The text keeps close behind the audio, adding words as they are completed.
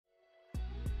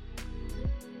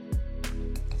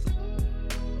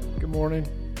morning.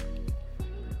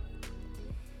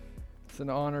 It's an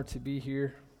honor to be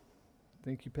here.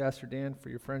 Thank you, Pastor Dan, for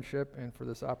your friendship and for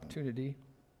this opportunity.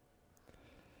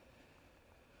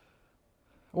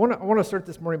 I want to start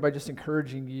this morning by just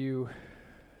encouraging you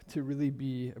to really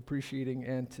be appreciating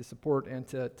and to support and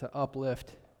to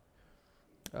uplift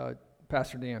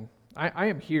Pastor Dan. I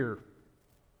am here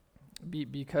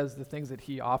because the things that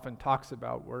he often talks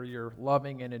about, where you're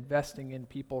loving and investing in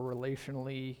people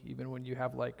relationally, even when you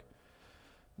have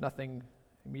nothing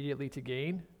immediately to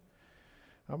gain.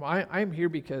 I'm here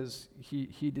because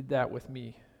he did that with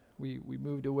me. We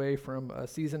moved away from a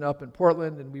season up in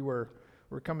Portland, and we're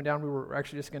coming down. We were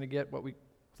actually just going to get what we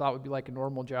thought would be like a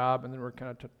normal job, and then we're kind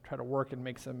of try to work and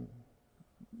make some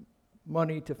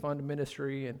money to fund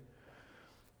ministry, and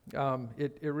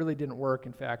it really didn't work.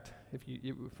 In fact, if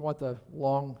you want the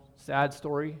long, sad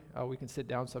story, we can sit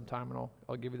down sometime, and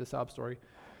I'll give you the sob story.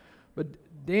 But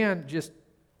Dan just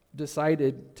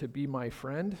decided to be my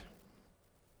friend,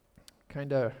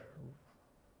 kind of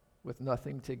with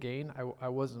nothing to gain.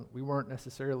 We weren't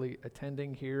necessarily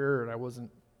attending here, and I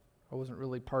wasn't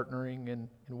really partnering in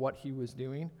what he was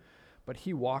doing, but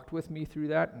he walked with me through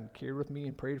that and cared with me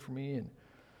and prayed for me, and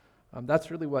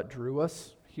that's really what drew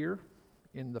us here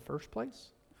in the first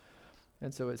place.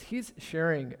 And so as he's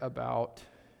sharing about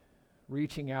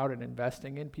reaching out and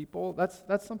investing in people,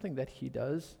 that's something that he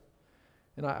does.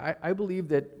 And I believe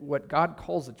that what God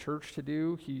calls a church to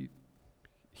do,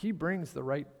 he brings the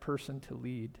right person to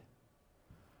lead.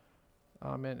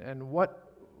 And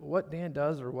what Dan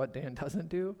does or what Dan doesn't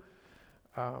do,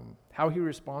 how he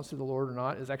responds to the Lord or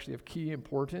not, is actually of key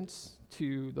importance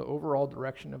to the overall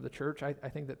direction of the church. I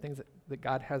think that things that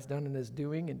God has done and is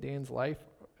doing in Dan's life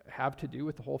have to do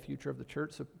with the whole future of the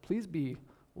church. So please be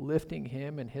lifting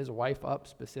him and his wife up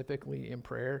specifically in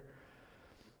prayer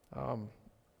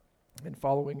and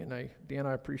following. And Dan,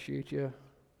 I appreciate you.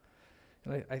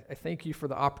 And I thank you for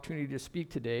the opportunity to speak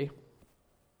today.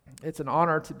 It's an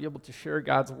honor to be able to share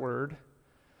God's word.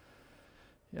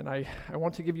 And I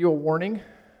want to give you a warning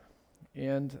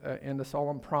and a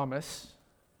solemn promise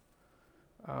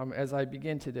as I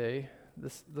begin today.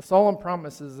 The solemn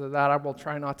promise is that I will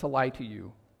try not to lie to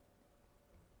you.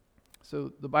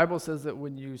 So the Bible says that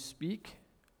when you speak,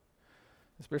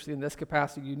 especially in this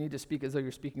capacity, you need to speak as though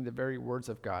you're speaking the very words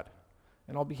of God.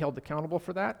 And I'll be held accountable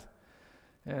for that.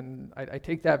 And I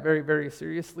take that very, very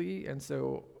seriously. And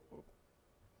so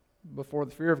before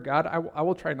the fear of God, I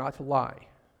will try not to lie.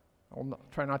 I will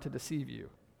try not to deceive you.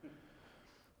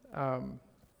 And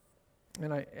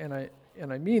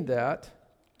I mean that.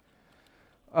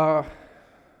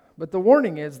 But the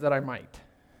warning is that I might.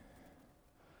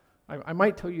 I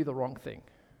might tell you the wrong thing.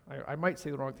 I might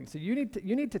say the wrong thing. So you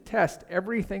need to test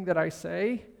everything that I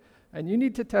say, and you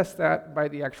need to test that by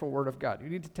the actual Word of God. You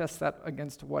need to test that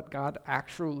against what God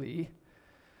actually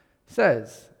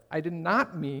says. I did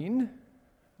not mean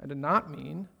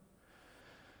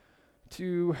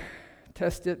to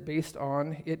test it based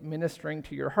on it ministering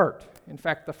to your heart. In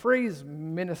fact, the phrase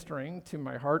ministering to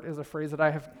my heart is a phrase that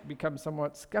I have become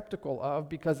somewhat skeptical of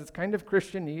because it's kind of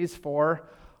Christianese for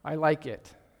I like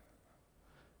it.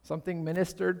 Something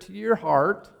ministered to your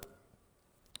heart,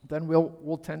 then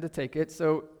we'll tend to take it.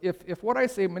 So if what I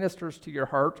say ministers to your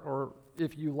heart, or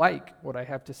if you like what I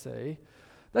have to say,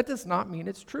 that does not mean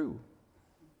it's true.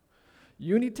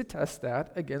 You need to test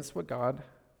that against what God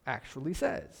actually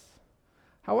says.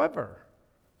 However,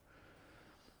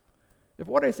 if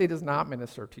what I say does not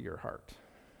minister to your heart,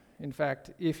 in fact,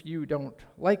 if you don't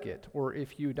like it, or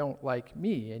if you don't like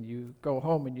me, and you go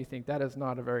home and you think that is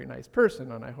not a very nice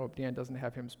person, and I hope Dan doesn't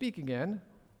have him speak again,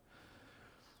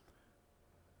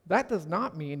 that does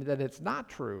not mean that it's not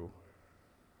true.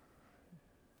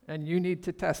 And you need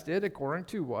to test it according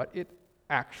to what it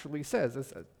actually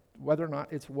says, whether or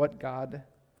not it's what God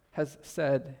has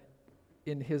said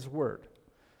in his word.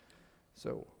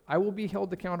 So I will be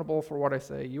held accountable for what I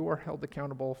say. You are held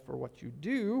accountable for what you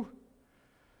do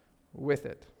with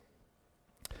it.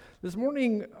 This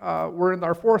morning, we're in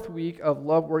our fourth week of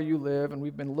Love Where You Live, and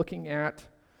we've been looking at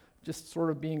just sort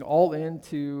of being all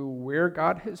into where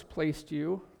God has placed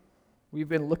you. We've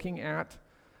been looking at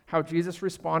how Jesus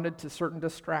responded to certain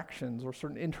distractions or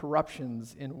certain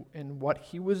interruptions in what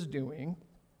he was doing,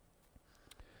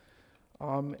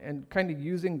 and kind of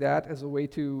using that as a way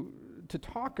to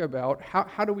talk about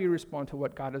how do we respond to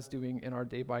what God is doing in our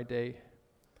day-by-day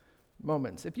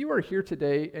moments. If you are here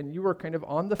today and you are kind of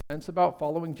on the fence about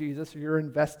following Jesus, or you're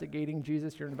investigating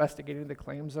Jesus, you're investigating the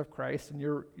claims of Christ, and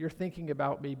you're thinking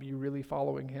about maybe really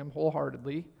following him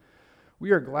wholeheartedly, we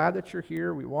are glad that you're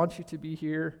here. We want you to be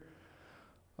here.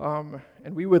 And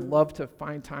we would love to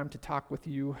find time to talk with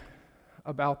you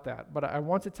about that, but I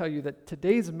want to tell you that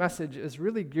today's message is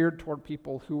really geared toward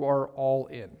people who are all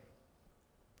in.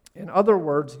 In other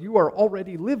words, you are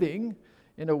already living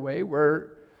in a way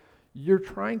where you're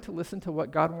trying to listen to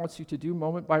what God wants you to do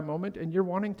moment by moment, and you're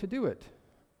wanting to do it.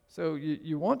 So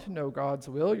you want to know God's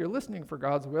will, you're listening for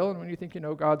God's will, and when you think you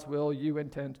know God's will, you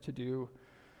intend to do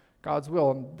God's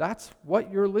will. And that's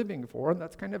what you're living for, and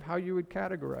that's kind of how you would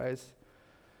categorize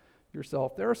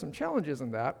yourself. There are some challenges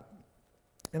in that,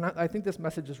 and I think this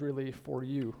message is really for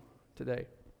you today.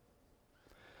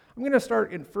 I'm going to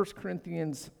start in 1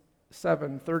 Corinthians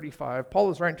 7:35.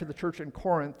 Paul is writing to the church in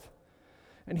Corinth,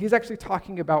 and he's actually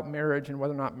talking about marriage and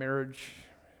whether or not marriage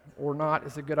or not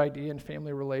is a good idea in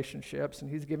family relationships, and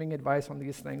he's giving advice on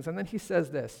these things. And then he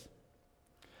says this,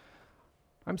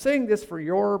 I'm saying this for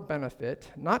your benefit,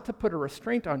 not to put a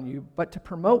restraint on you, but to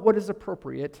promote what is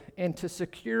appropriate and to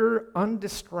secure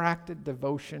undistracted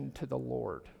devotion to the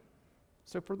Lord.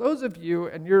 So for those of you,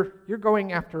 and you're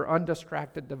going after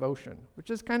undistracted devotion,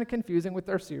 which is kind of confusing with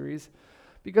our series,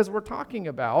 because we're talking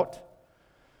about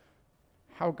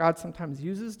how God sometimes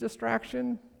uses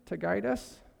distraction to guide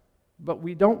us, but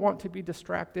we don't want to be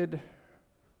distracted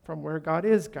from where God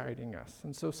is guiding us.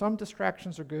 And so some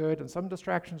distractions are good and some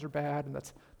distractions are bad, and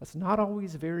that's not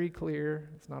always very clear.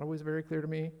 It's not always very clear to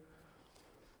me.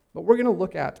 But we're going to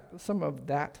look at some of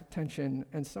that tension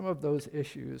and some of those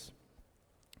issues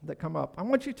that come up. I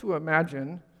want you to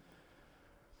imagine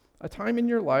a time in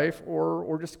your life,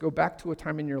 or just go back to a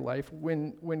time in your life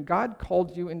when God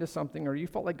called you into something, or you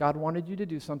felt like God wanted you to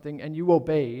do something, and you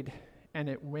obeyed, and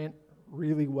it went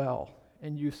really well.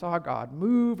 And you saw God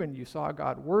move, and you saw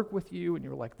God work with you, and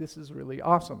you were like, this is really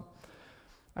awesome.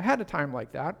 I had a time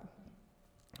like that.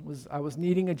 I was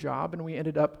needing a job, and we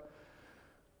ended up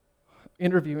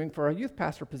interviewing for a youth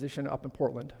pastor position up in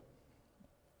Portland.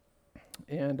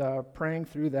 And praying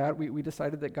through that, we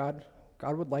decided that God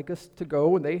would like us to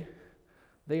go, and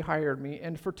they hired me.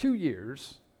 And for 2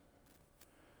 years,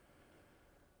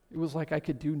 it was like I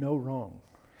could do no wrong.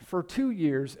 For 2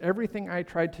 years, everything I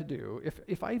tried to do,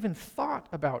 if I even thought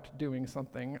about doing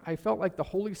something, I felt like the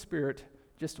Holy Spirit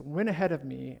just went ahead of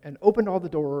me and opened all the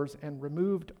doors and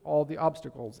removed all the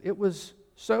obstacles. It was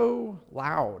so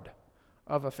loud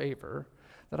of a favor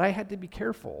that I had to be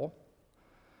careful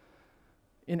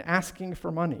in asking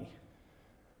for money.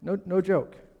 No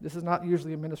joke. This is not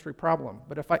usually a ministry problem,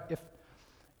 but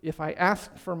if I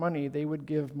asked for money, they would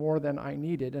give more than I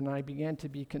needed, and I began to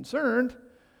be concerned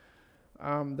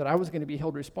that I was going to be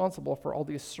held responsible for all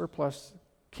these surplus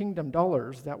kingdom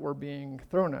dollars that were being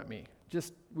thrown at me.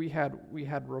 We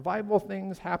had revival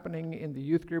things happening in the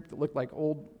youth group that looked like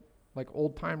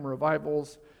old time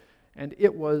revivals, and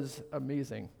it was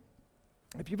amazing.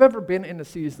 If you've ever been in a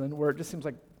season where it just seems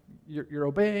like you're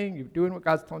obeying, you're doing what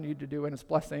God's telling you to do, and it's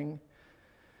blessing,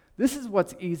 this is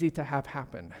what's easy to have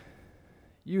happen.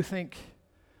 You think,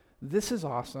 this is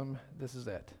awesome, this is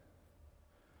it.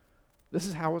 This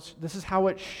is how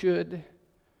it should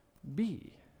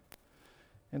be.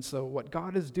 And so what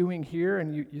God is doing here,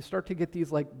 and you start to get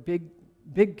these like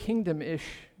big kingdom-ish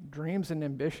dreams and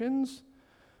ambitions.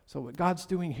 So what God's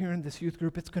doing here in this youth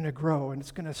group, it's going to grow, and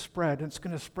it's going to spread, and it's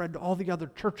going to spread to all the other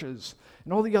churches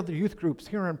and all the other youth groups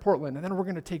here in Portland, and then we're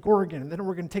going to take Oregon, and then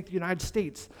we're going to take the United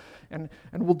States, and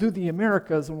we'll do the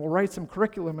Americas, and we'll write some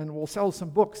curriculum, and we'll sell some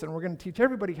books, and we're going to teach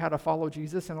everybody how to follow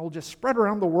Jesus, and it'll just spread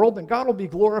around the world, and God will be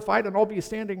glorified, and I'll be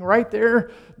standing right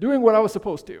there doing what I was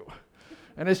supposed to.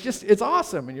 And it's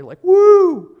awesome, and you're like,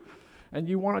 woo! And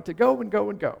you want it to go and go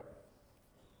and go.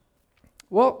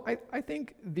 Well, I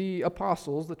think the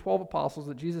apostles, the 12 apostles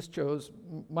that Jesus chose,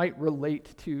 might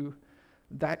relate to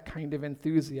that kind of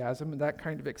enthusiasm and that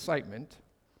kind of excitement.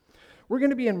 We're going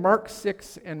to be in Mark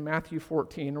 6 and Matthew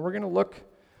 14, and we're going to look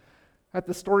at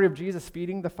the story of Jesus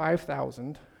feeding the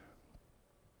 5,000.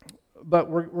 But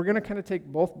we're going to kind of take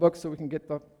both books so we can get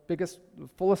the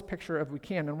fullest picture if we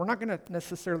can. And we're not going to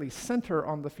necessarily center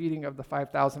on the feeding of the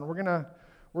 5,000.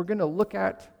 We're going to look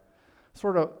at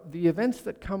sort of the events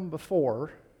that come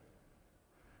before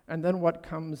and then what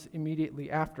comes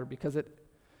immediately after, because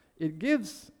it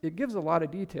gives a lot of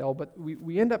detail, but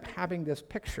we end up having this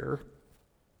picture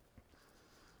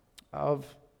of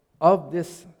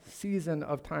this season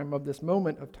of time, of this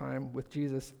moment of time with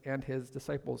Jesus and his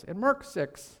disciples. In Mark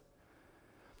 6,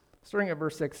 starting at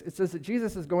verse 6, it says that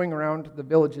Jesus is going around the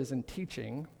villages and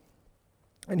teaching,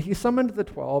 and he summoned the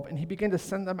 12, and he began to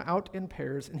send them out in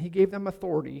pairs, and he gave them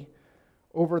authority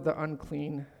over the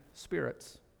unclean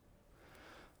spirits.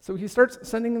 So he starts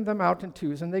sending them out in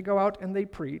twos, and they go out and they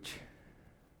preach,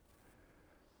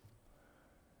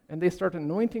 and they start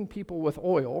anointing people with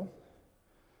oil,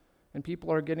 and people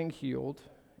are getting healed,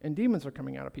 and demons are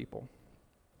coming out of people.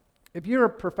 If you're a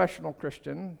professional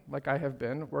Christian, like I have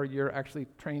been, where you're actually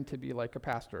trained to be like a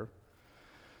pastor,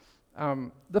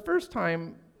 the first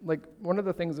time, like one of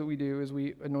the things that we do is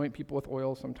we anoint people with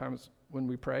oil sometimes when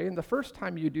we pray, and the first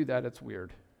time you do that, it's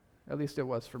weird. At least it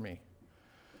was for me.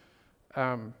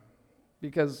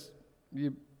 Because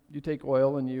you take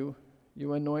oil and you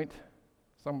anoint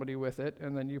somebody with it,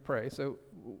 and then you pray. So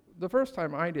the first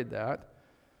time I did that,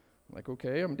 I'm like,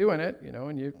 okay, I'm doing it,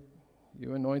 and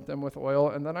you anoint them with oil,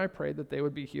 and then I prayed that they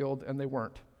would be healed, and they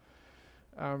weren't.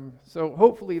 So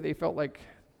hopefully they felt like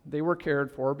they were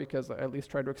cared for, because I at least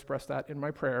tried to express that in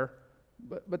my prayer.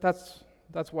 But that's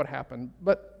what happened.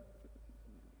 But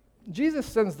Jesus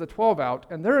sends the 12 out,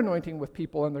 and they're anointing with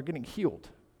people, and they're getting healed.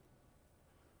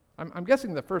 I'm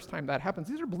guessing the first time that happens,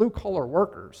 these are blue-collar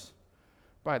workers,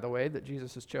 by the way, that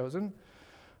Jesus has chosen.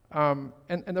 And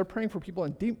they're praying for people,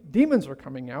 and demons are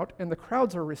coming out, and the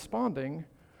crowds are responding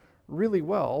really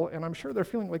well, and I'm sure they're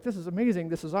feeling like, this is amazing,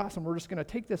 this is awesome, we're just going to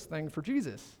take this thing for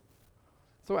Jesus.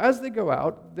 So as they go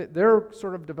out, they're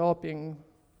sort of developing,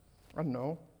 I don't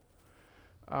know,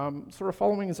 sort of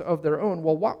followings of their own.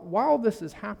 Well, while this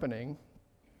is happening,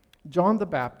 John the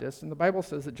Baptist, and the Bible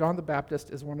says that John the Baptist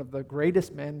is one of the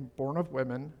greatest men born of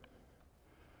women,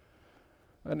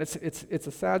 and it's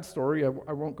a sad story I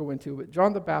won't go into, but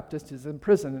John the Baptist is in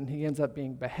prison, and he ends up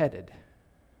being beheaded.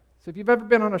 So if you've ever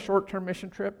been on a short-term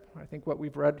mission trip, I think what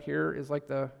we've read here is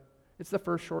it's the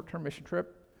first short-term mission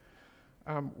trip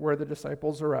where the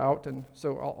disciples are out. And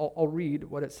so I'll read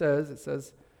what it says. It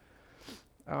says,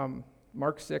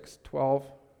 Mark 6, 12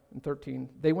 and 13,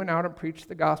 they went out and preached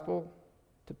the gospel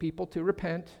to people to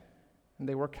repent, and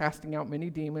they were casting out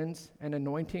many demons and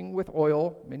anointing with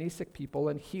oil many sick people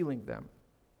and healing them.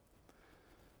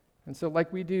 And so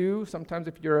like we do, sometimes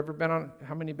if you've ever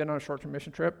how many been on a short-term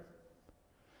mission trip?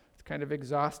 It's kind of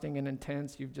exhausting and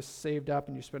intense. You've just saved up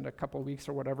and you spend a couple of weeks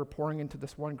or whatever pouring into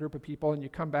this one group of people, and you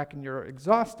come back and you're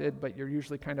exhausted, but you're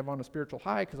usually kind of on a spiritual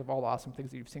high because of all the awesome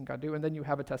things that you've seen God do, and then you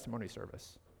have a testimony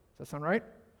service. Does that sound right?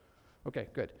 Okay,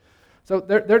 good. So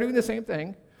they're doing the same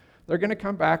thing. They're going to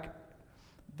come back.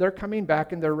 They're coming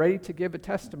back and they're ready to give a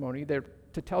testimony. They're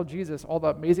to tell Jesus all the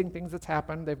amazing things that's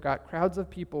happened. They've got crowds of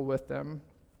people with them.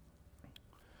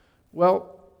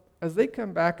 Well, as they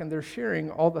come back and they're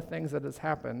sharing all the things that has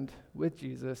happened with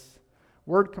Jesus,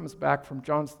 word comes back from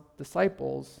John's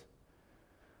disciples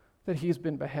that he's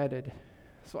been beheaded.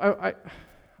 So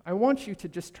I want you to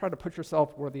just try to put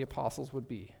yourself where the apostles would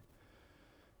be.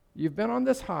 You've been on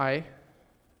this high,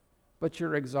 but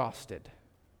you're exhausted.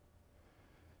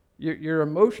 You're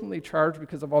emotionally charged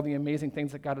because of all the amazing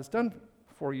things that God has done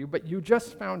for you, but you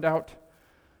just found out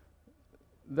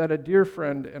that a dear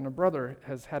friend and a brother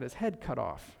has had his head cut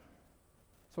off.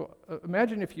 So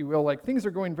imagine, if you will, like things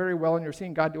are going very well and you're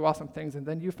seeing God do awesome things, and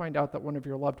then you find out that one of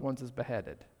your loved ones is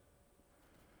beheaded.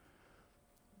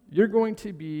 You're going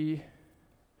to be,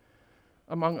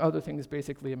 among other things,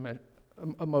 basically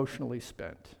emotionally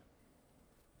spent.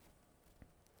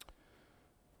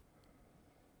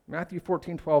 Matthew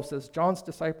 14:12 says, John's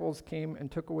disciples came and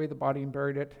took away the body and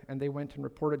buried it, and they went and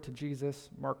reported to Jesus.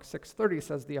 Mark 6:30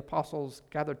 says the apostles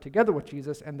gathered together with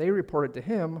Jesus, and they reported to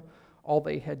him all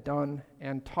they had done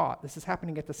and taught. This is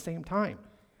happening at the same time.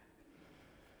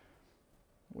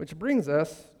 Which brings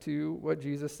us to what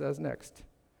Jesus says next.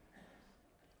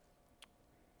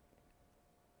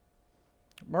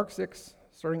 Mark 6,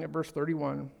 starting at verse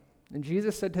 31, and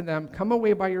Jesus said to them, come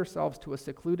away by yourselves to a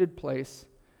secluded place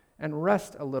and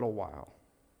rest a little while.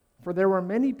 For there were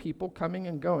many people coming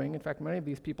and going. In fact, many of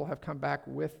these people have come back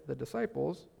with the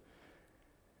disciples,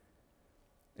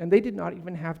 and they did not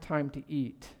even have time to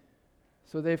eat.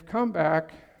 So they've come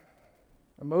back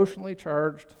emotionally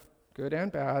charged, good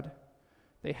and bad.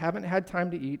 They haven't had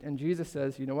time to eat, and Jesus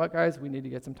says, you know what, guys, we need to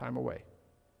get some time away.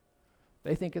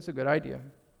 They think it's a good idea.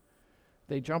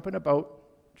 They jump in a boat,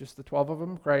 just the 12 of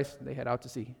them, Christ, and they head out to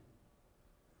sea.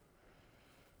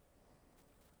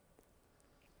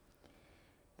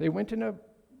 They went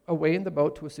away in the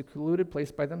boat to a secluded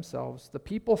place by themselves. The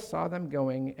people saw them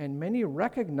going, and many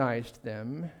recognized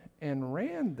them and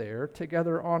ran there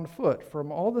together on foot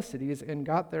from all the cities and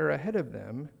got there ahead of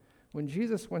them. When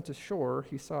Jesus went ashore,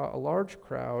 he saw a large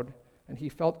crowd, and he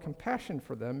felt compassion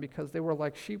for them because they were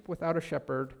like sheep without a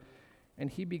shepherd, and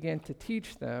he began to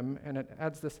teach them, and it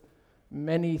adds this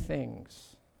many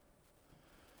things.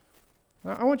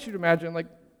 Now, I want you to imagine, like,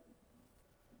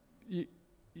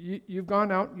 you've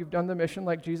gone out, you've done the mission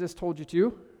like Jesus told you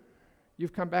to.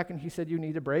 You've come back and he said you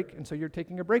need a break, and so you're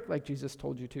taking a break like Jesus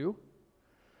told you to.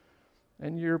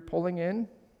 And you're pulling in,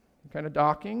 kind of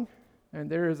docking, and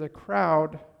there is a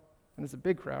crowd, and it's a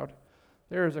big crowd,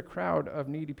 there is a crowd of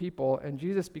needy people, and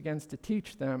Jesus begins to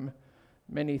teach them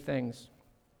many things.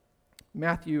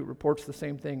 Matthew reports the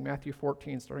same thing. Matthew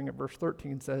 14, starting at verse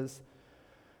 13, says,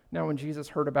 "Now when Jesus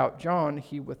heard about John,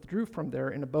 he withdrew from there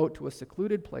in a boat to a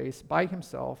secluded place by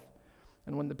himself.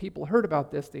 And when the people heard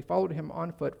about this, they followed him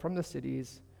on foot from the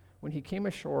cities. When he came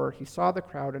ashore, he saw the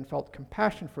crowd and felt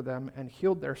compassion for them and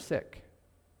healed their sick."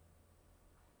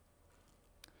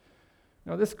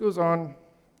 Now this goes on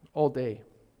all day.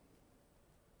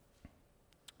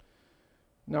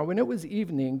 Now when it was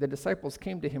evening, the disciples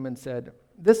came to him and said,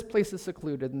 "This place is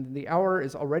secluded, and the hour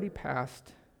is already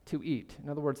past to eat." In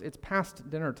other words, it's past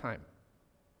dinner time.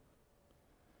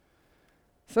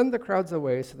 "Send the crowds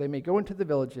away so they may go into the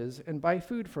villages and buy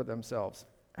food for themselves."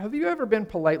 Have you ever been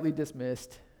politely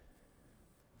dismissed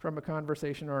from a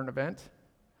conversation or an event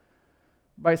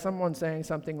by someone saying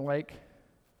something like,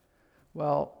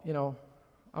 "Well,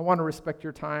 I want to respect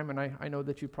your time, and I know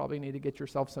that you probably need to get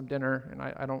yourself some dinner, and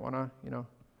I don't want to,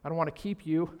 I don't want to keep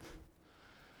you."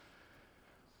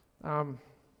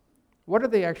 What are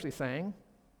they actually saying?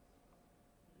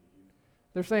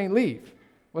 They're saying, "Leave."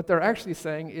 What they're actually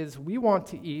saying is, "We want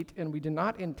to eat, and we do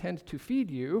not intend to feed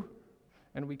you,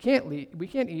 and we can't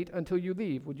eat until you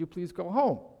leave. Would you please go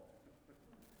home?"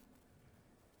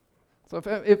 So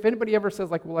if anybody ever says,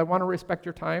 "Well, I want to respect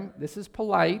your time," this is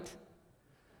polite.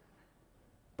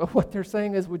 But what they're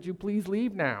saying is, "Would you please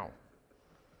leave now?"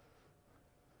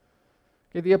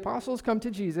 Okay, the apostles come to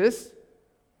Jesus,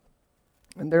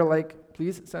 and they're like,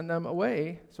 "Please send them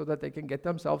away so that they can get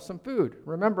themselves some food."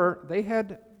 Remember, they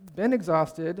had been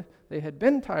exhausted, they had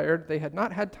been tired, they had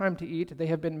not had time to eat, they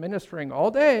have been ministering all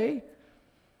day.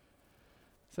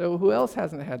 So who else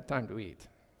hasn't had time to eat?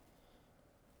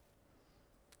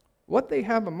 What they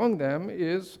have among them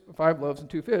is 5 loaves and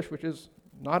 2 fish, which is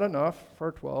not enough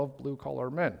for 12 blue-collar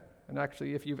men. And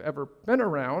actually, if you've ever been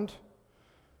around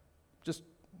just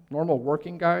normal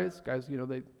working guys,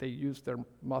 they use their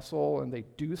muscle and they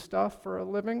do stuff for a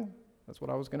living. That's what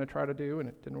I was going to try to do, and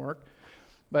it didn't work.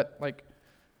 But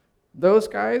those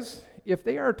guys, if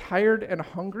they are tired and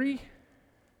hungry,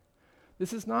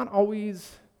 this is not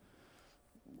always,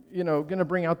 going to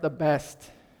bring out the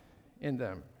best in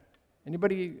them.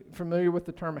 Anybody familiar with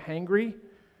the term hangry?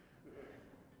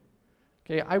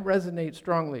 Okay, I resonate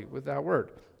strongly with that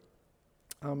word.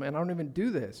 And I don't even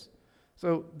do this.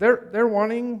 So they're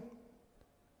wanting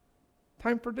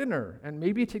time for dinner and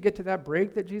maybe to get to that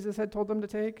break that Jesus had told them to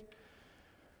take.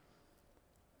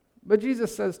 But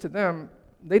Jesus says to them,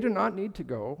 they do not need to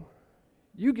go.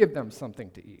 You give them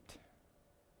something to eat.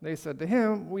 They said to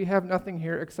him, "We have nothing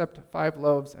here except 5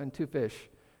 loaves and 2 fish.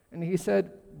 And he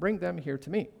said, "Bring them here to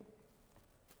me."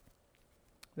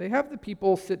 They have the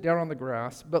people sit down on the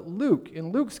grass, but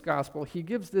in Luke's gospel, he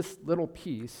gives this little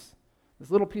piece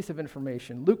of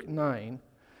information. Luke 9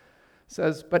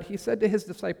 says, "But he said to his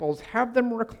disciples, 'Have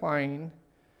them recline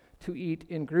to eat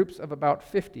in groups of about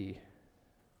 50.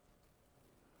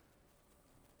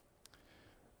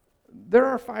 There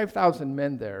are 5,000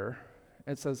 men there,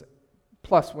 it says,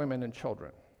 plus women and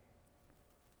children.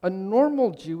 A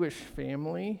normal Jewish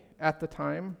family at the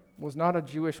time was not a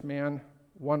Jewish man,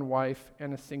 1 wife,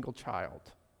 and a single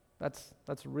child. That's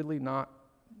really not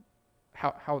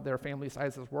how their family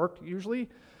sizes worked usually.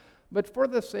 But for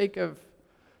the sake of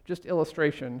just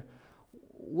illustration,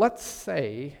 let's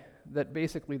say that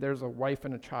basically there's a wife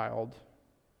and a child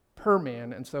per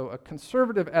man, and so a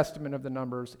conservative estimate of the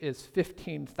numbers is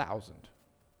 15,000,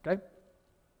 okay?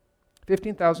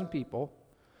 15,000 people,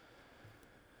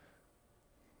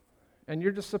 and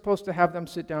you're just supposed to have them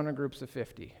sit down in groups of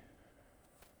 50.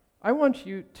 I want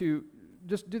you to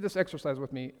just do this exercise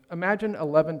with me. Imagine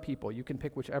 11 people. You can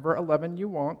pick whichever 11 you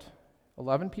want,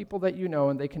 11 people that you know,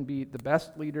 and they can be the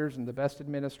best leaders and the best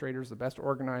administrators, the best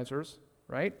organizers,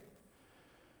 right?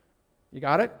 You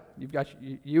got it? You've got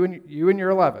you and your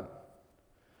 11.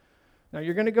 Now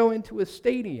you're going to go into a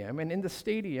stadium, and in the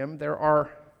stadium there are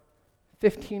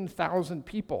 15,000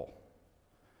 people.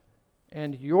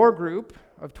 And your group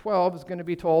of 12 is going to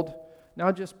be told,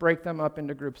 now just break them up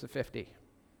into groups of 50.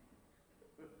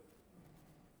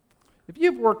 If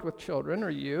you've worked with children or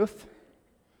youth,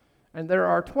 and there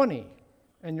are 20,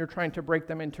 and you're trying to break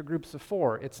them into groups of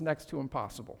 4, it's next to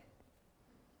impossible.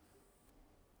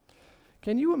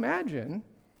 Can you imagine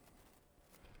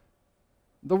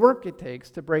the work it takes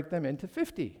to break them into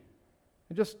 50?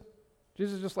 And Jesus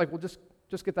is just like, well,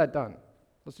 just get that done.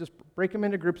 Let's just break them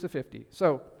into groups of 50.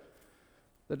 So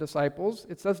the disciples,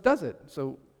 it says, does it.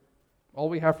 So all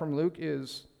we have from Luke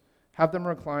is have them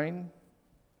recline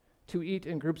to eat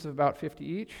in groups of about 50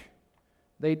 each.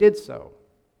 They did so.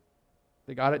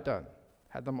 They got it done.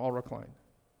 Had them all recline.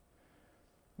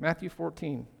 Matthew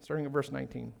 14, starting at verse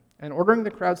 19. And ordering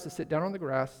the crowds to sit down on the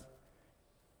grass,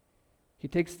 he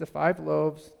takes the 5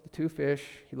 loaves, the 2 fish,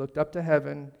 he looked up to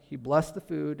heaven, he blessed the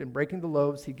food, and breaking the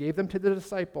loaves, he gave them to the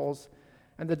disciples,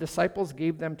 and the disciples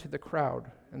gave them to the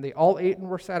crowd. And they all ate and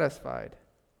were satisfied.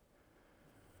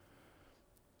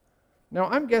 Now,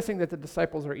 I'm guessing that the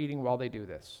disciples are eating while they do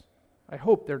this. I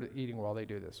hope they're eating while they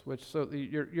do this. So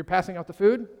you're passing out the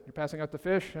food, you're passing out the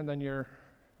fish, and then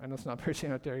I know it's not very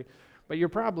sanitary, but you're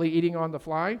probably eating on the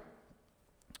fly.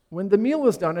 When the meal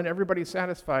is done and everybody's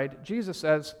satisfied, Jesus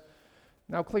says,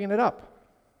 now clean it up.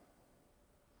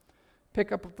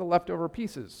 Pick up the leftover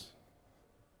pieces.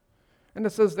 And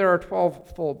it says there are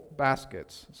 12 full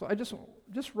baskets. So I just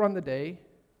run the day.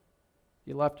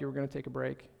 You left, you were going to take a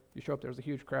break. You show up, there's a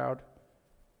huge crowd.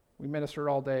 We ministered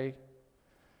all day.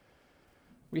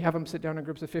 We have them sit down in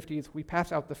groups of 50s. We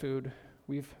pass out the food.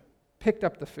 We've picked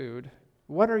up the food.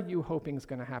 What are you hoping is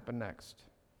going to happen next?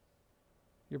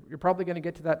 You're probably going to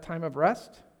get to that time of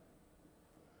rest.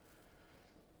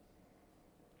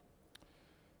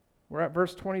 We're at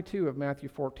verse 22 of Matthew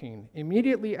 14.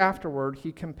 Immediately afterward,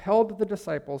 he compelled the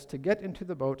disciples to get into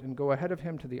the boat and go ahead of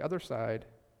him to the other side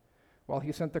while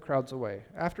he sent the crowds away.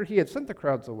 After he had sent the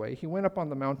crowds away, he went up on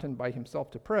the mountain by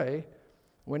himself to pray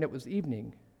when it was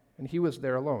evening, and he was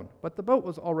there alone. But the boat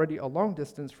was already a long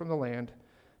distance from the land,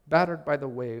 battered by the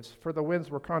waves, for the winds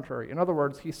were contrary. In other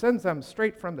words, he sends them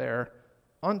straight from there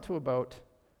onto a boat,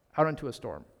 out into a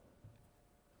storm.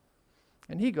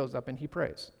 And he goes up and he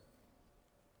prays.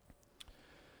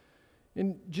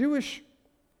 In Jewish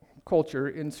culture,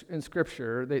 in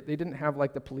Scripture, they didn't have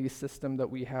like the police system that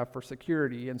we have for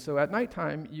security, and so at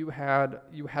nighttime you had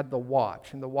the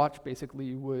watch, and the watch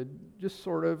basically would just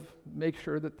sort of make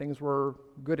sure that things were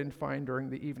good and fine during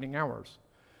the evening hours.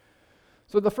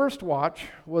 So the first watch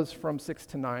was from 6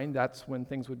 to 9, that's when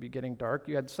things would be getting dark.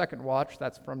 You had second watch,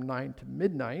 that's from 9 to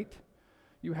midnight.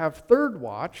 You have third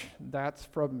watch, that's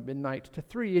from midnight to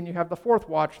 3, and you have the fourth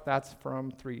watch, that's from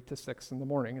 3 to 6 in the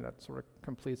morning, and that sort of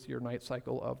completes your night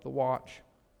cycle of the watch.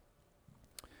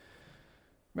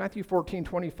 Matthew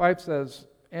 14:25 says,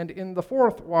 and in the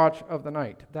fourth watch of the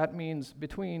night, that means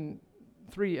between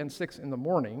 3 and 6 in the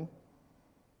morning.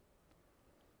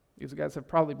 These guys have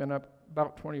probably been up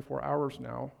about 24 hours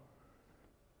now.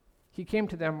 He came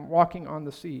to them walking on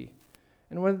the sea.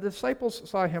 And when the disciples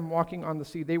saw him walking on the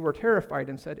sea, they were terrified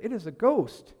and said, it is a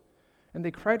ghost. And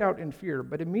they cried out in fear.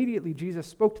 But immediately Jesus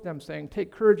spoke to them, saying,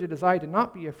 take courage, it is I, do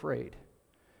not be afraid.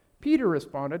 Peter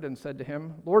responded and said to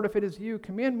him, Lord, if it is you,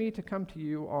 command me to come to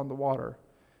you on the water.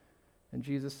 And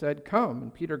Jesus said, come.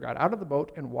 And Peter got out of the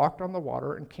boat and walked on the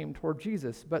water and came toward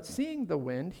Jesus. But seeing the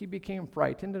wind, he became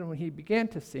frightened, and when he began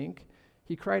to sink,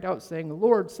 he cried out, saying,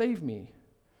 Lord, save me.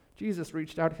 Jesus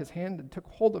reached out his hand and took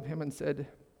hold of him and said,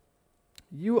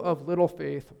 you of little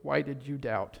faith, why did you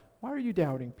doubt? Why are you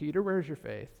doubting, Peter? Where's your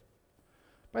faith?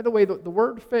 By the way, the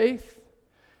word faith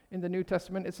in the New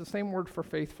Testament is the same word for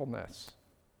faithfulness.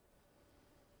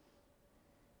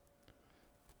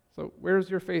 So where's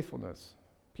your faithfulness?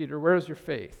 Peter, where's your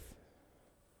faith?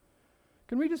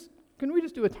 Can we just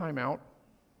do a timeout?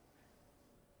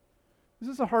 Is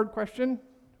this a hard question?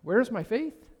 Where's my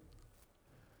faith?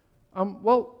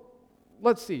 Well,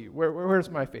 let's see. Where's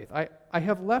my faith? I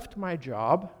have left my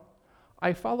job.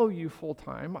 I follow you full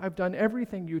time. I've done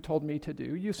everything you told me to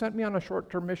do. You sent me on a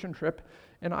short-term mission trip,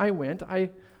 and I went. I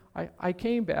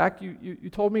came back. You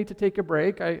told me to take a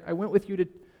break. I went with you to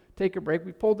take a break.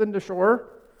 We pulled into shore.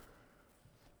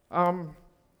 Then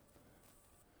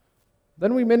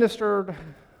we ministered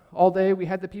all day. We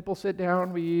had the people sit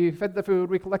down. We fed the food.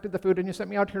 We collected the food, and you sent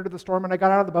me out here to the storm, and I got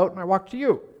out of the boat, and I walked to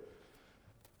you.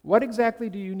 What exactly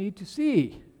do you need to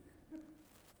see?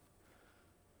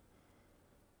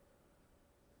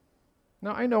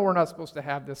 Now, I know we're not supposed to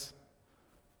have this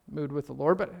mood with the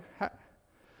Lord, but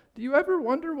do you ever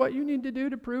wonder what you need to do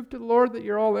to prove to the Lord that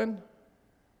you're all in?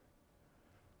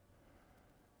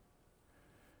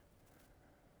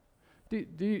 Do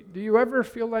you ever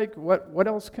feel like, what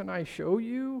else can I show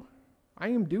you? I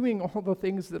am doing all the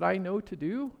things that I know to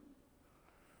do.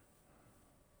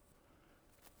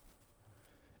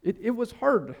 It was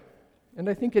hard, and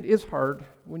I think it is hard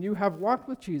when you have walked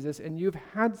with Jesus and you've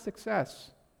had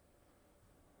success.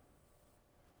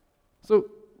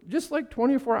 So just like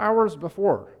 24 hours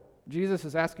before, Jesus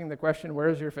is asking the question, where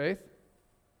is your faith?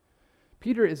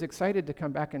 Peter is excited to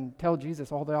come back and tell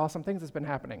Jesus all the awesome things that's been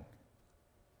happening.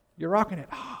 You're rocking it.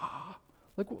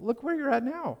 Look where you're at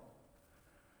now.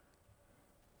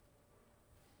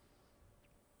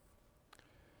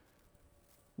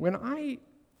 When I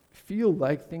feel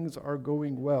like things are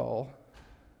going well,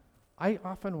 I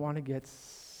often want to get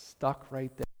stuck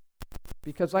right there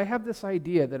because I have this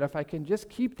idea that if I can just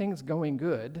keep things going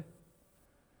good,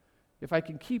 if I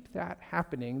can keep that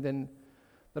happening, then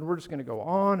we're just going to go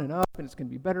on and up, and it's going to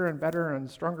be better and better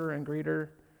and stronger and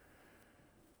greater.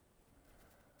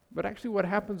 But actually what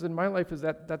happens in my life is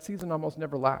that season almost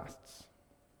never lasts.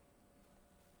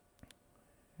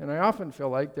 And I often feel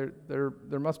like there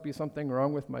must be something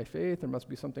wrong with my faith. There must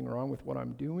be something wrong with what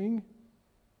I'm doing.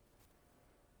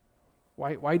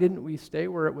 Why didn't we stay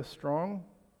where it was strong?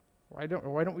 Why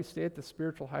don't we stay at the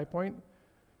spiritual high point?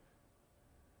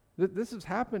 This has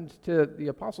happened to the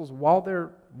apostles while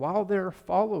they're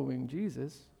following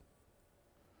Jesus.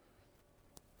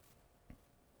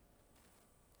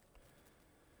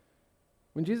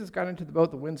 When Jesus got into the boat,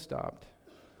 the wind stopped.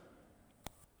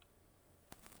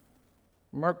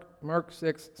 Mark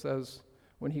 6 says,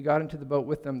 when he got into the boat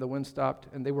with them, the wind stopped,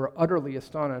 and they were utterly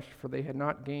astonished, for they had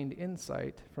not gained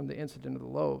insight from the incident of the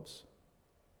loaves.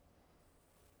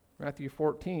 Matthew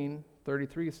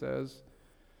 14:33 says,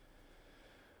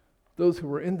 those who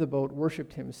were in the boat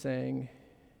worshipped him, saying,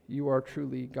 you are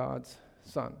truly God's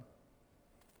Son.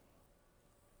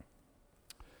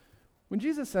 When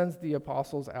Jesus sends the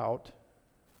apostles out,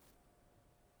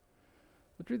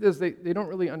 the truth is they don't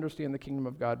really understand the kingdom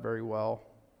of God very well.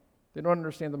 They don't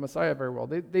understand the Messiah very well.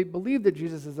 They believe that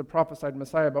Jesus is a prophesied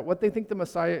Messiah, but what they think the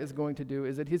Messiah is going to do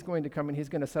is that he's going to come and he's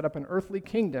going to set up an earthly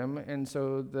kingdom, and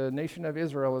so the nation of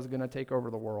Israel is going to take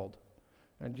over the world,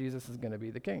 and Jesus is going to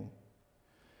be the king.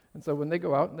 And so when they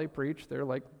go out and they preach, they're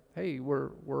like, hey,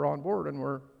 we're on board,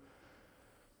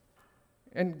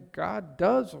 and God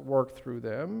does work through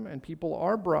them, and people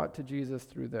are brought to Jesus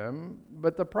through them,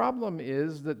 but the problem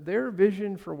is that their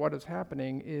vision for what is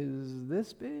happening is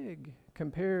this big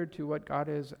compared to what God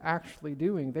is actually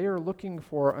doing. They are looking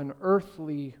for an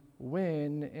earthly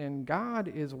win, and God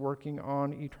is working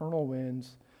on eternal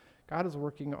wins. God is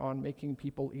working on making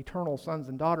people eternal sons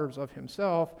and daughters of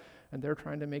himself, and they're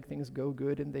trying to make things go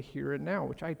good in the here and now,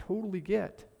 which I totally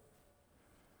get.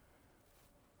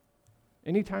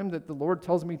 Anytime that the Lord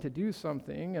tells me to do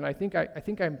something, and I think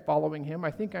I'm following him,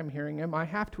 I think I'm hearing him, I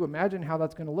have to imagine how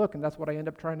that's going to look, and that's what I end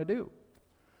up trying to do.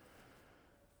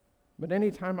 But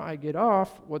anytime I get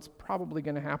off, what's probably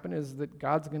going to happen is that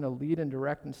God's going to lead and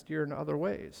direct and steer in other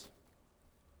ways.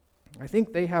 I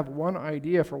think they have one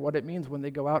idea for what it means when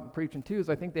they go out and preach, and two is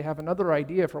I think they have another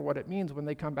idea for what it means when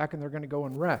they come back and they're going to go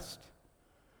and rest.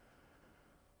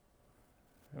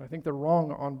 And I think they're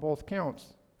wrong on both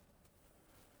counts.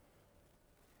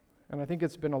 And I think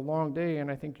it's been a long day, and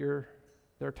I think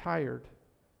they're tired.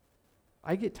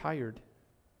 I get tired.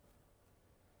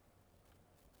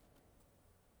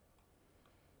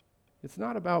 It's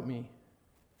not about me.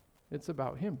 It's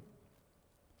about him.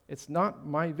 It's not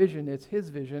my vision, it's his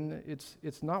vision.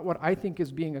 It's not what I think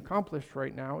is being accomplished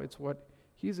right now, it's what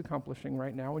he's accomplishing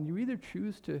right now. And you either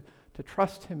choose to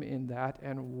trust him in that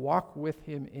and walk with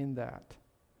him in that.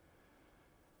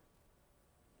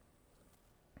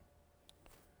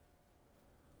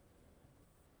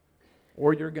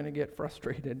 Or you're going to get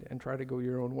frustrated and try to go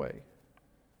your own way.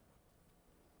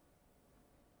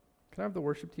 Can I have the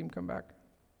worship team come back?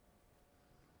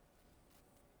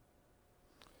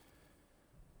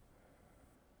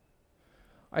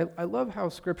 I love how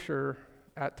Scripture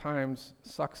at times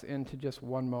sucks into just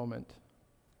one moment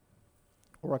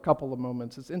or a couple of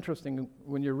moments. It's interesting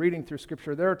when you're reading through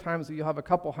Scripture, there are times that you'll have a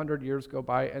couple hundred years go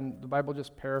by and the Bible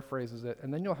just paraphrases it,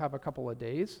 and then you'll have a couple of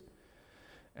days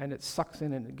and it sucks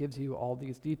in and it gives you all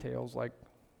these details like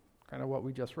kind of what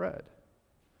we just read.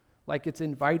 Like it's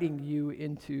inviting you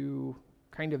into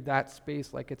kind of that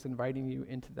space, like it's inviting you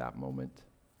into that moment.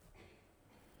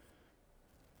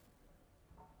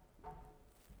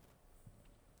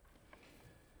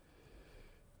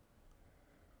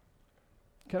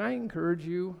 Can I encourage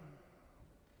you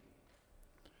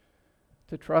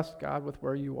to trust God with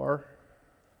where you are?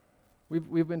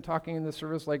 We've been talking in this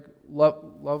service like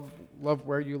love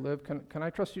where you live. Can I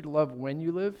trust you to love when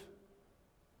you live?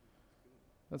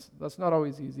 That's not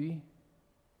always easy.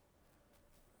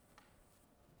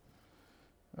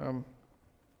 Did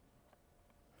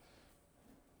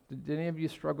any of you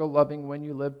struggle loving when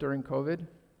you lived during COVID?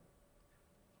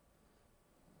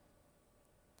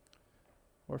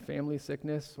 Or family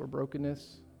sickness or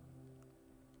brokenness?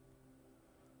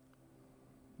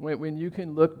 When you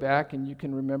can look back and you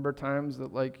can remember times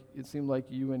that like it seemed like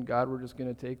you and God were just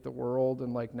going to take the world,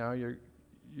 and like now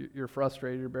you're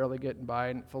frustrated, you're barely getting by,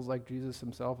 and it feels like Jesus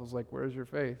himself was like, where's your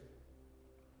faith?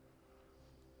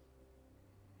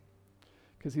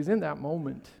 Because he's in that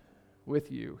moment with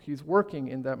you. He's working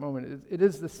in that moment. It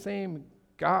is the same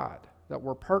God that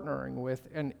we're partnering with,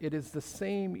 and it is the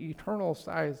same eternal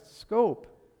sized scope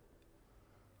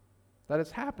that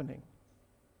it's happening.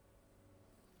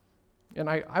 And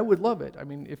I would love it. I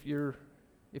mean, if you're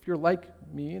like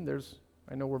me, and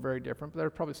I know we're very different, but there are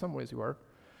probably some ways you are.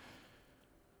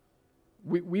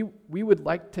 We would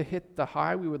like to hit the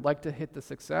high. We would like to hit the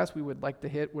success. We would like to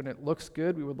hit when it looks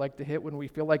good. We would like to hit when we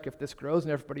feel like if this grows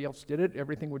and everybody else did it,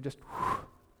 everything would just,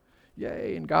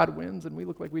 yay, and God wins, and we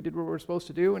look like we did what we were supposed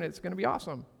to do, and it's going to be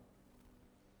awesome.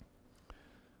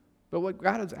 But what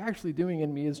God is actually doing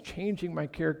in me is changing my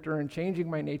character and changing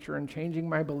my nature and changing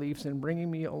my beliefs and bringing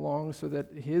me along so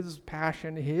that His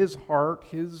passion, His heart,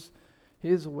 His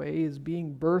way is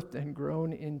being birthed and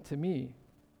grown into me.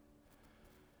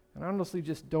 And I honestly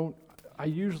I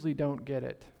usually don't get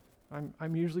it.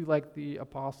 I'm usually like the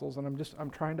apostles, and I'm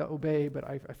trying to obey, but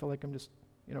I feel like I'm just,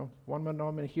 one minute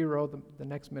I'm a hero, the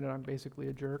next minute I'm basically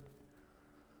a jerk.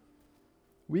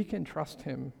 We can trust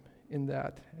Him in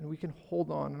that, and we can hold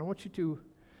on. And I want you to,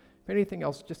 if anything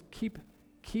else, just keep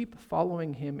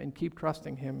following Him and keep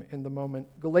trusting Him in the moment.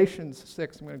 Galatians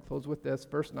 6, I'm going to close with this,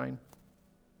 verse 9.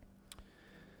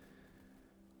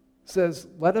 Says,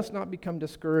 let us not become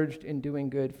discouraged in doing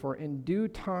good, for in due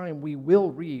time we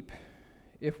will reap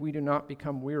if we do not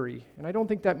become weary. And I don't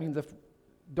think that means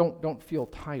don't feel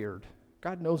tired.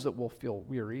 God knows that we'll feel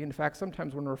weary. In fact,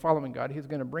 sometimes when we're following God, He's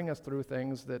going to bring us through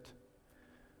things that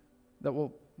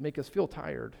will make us feel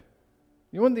tired.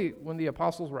 When the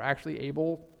apostles were actually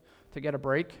able to get a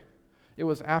break, it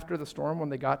was after the storm when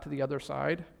they got to the other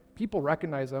side. People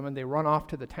recognize them and they run off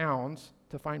to the towns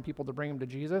to find people to bring them to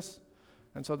Jesus.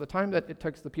 And so the time that it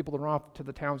took the people to run off to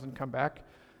the towns and come back,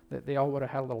 that they all would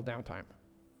have had a little downtime.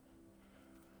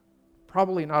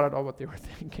 Probably not at all what they were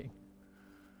thinking.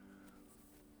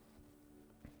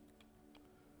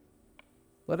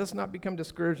 Let us not become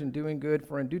discouraged in doing good,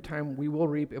 for in due time we will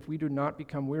reap if we do not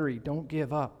become weary. Don't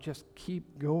give up. Just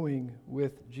keep going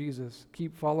with Jesus.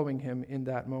 Keep following Him in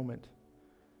that moment.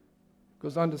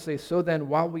 Goes on to say, so then,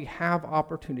 while we have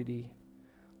opportunity,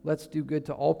 let's do good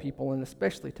to all people, and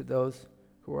especially to those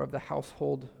who are of the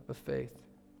household of faith.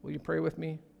 Will you pray with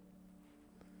me?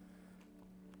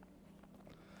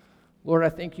 Lord, I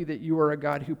thank You that You are a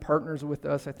God who partners with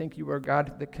us. I thank You are a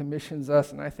God that commissions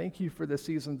us, and I thank You for the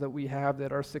seasons that we have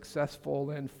that are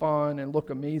successful and fun and look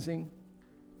amazing.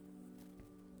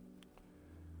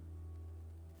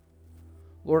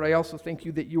 Lord, I also thank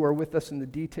You that You are with us in the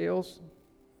details,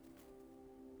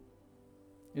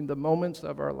 in the moments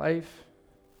of our life,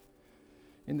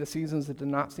 in the seasons that do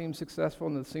not seem successful,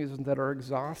 in the seasons that are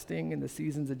exhausting, in the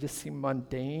seasons that just seem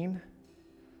mundane,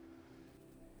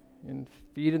 in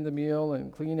feeding the meal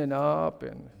and cleaning up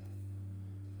and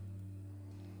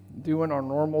doing our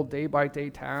normal day-by-day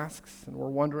tasks, and we're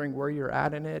wondering where You're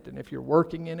at in it and if You're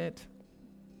working in it.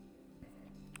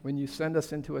 When You send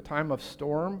us into a time of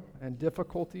storm and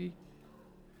difficulty,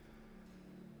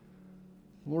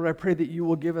 Lord, I pray that You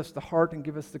will give us the heart and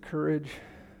give us the courage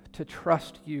to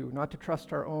trust You, not to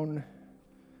trust our own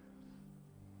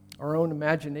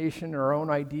imagination or our own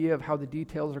idea of how the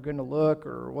details are going to look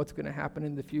or what's going to happen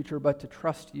in the future, but to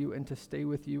trust You and to stay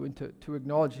with You and to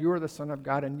acknowledge You are the Son of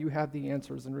God and You have the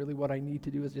answers, and really what I need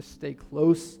to do is just stay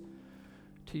close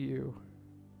to You.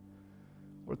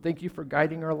 Lord, thank You for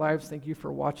guiding our lives. Thank You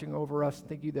for watching over us.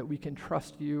 Thank You that we can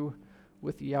trust You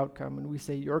with the outcome. And we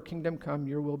say, Your kingdom come,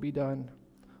 Your will be done.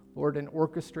 Lord, and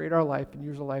orchestrate our life and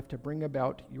use our life to bring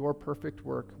about Your perfect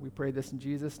work. We pray this in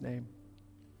Jesus' name.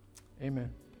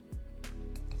 Amen.